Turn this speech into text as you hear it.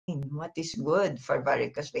what is good for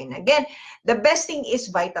varicose vein? Again, the best thing is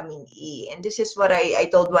vitamin E. And this is what I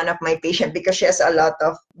told one of my patients, because she has a lot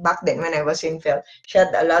of, back then when I was in Phil, she had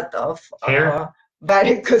a lot of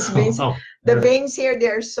varicose veins. The veins here,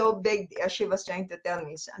 they're so big. She was trying to tell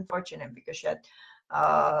me it's unfortunate because she had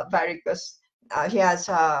varicose. She has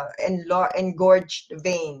engorged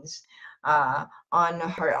veins on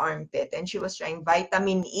her armpit, and she was trying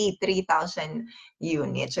vitamin E 3,000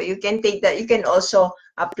 units. So you can take that. You can also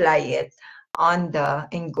apply it on the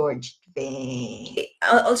engorged vein.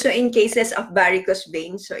 Also, in cases of varicose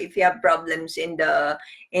veins, so if you have problems in the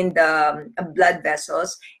blood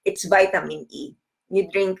vessels, it's vitamin E. You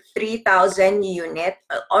drink 3,000 unit.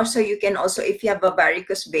 Also, you can also, if you have a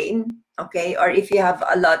varicose vein, okay, or if you have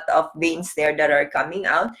a lot of veins there that are coming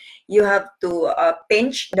out, you have to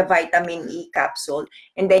pinch the vitamin E capsule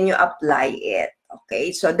and then you apply it.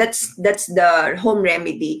 Okay, so that's the home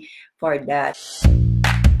remedy for that.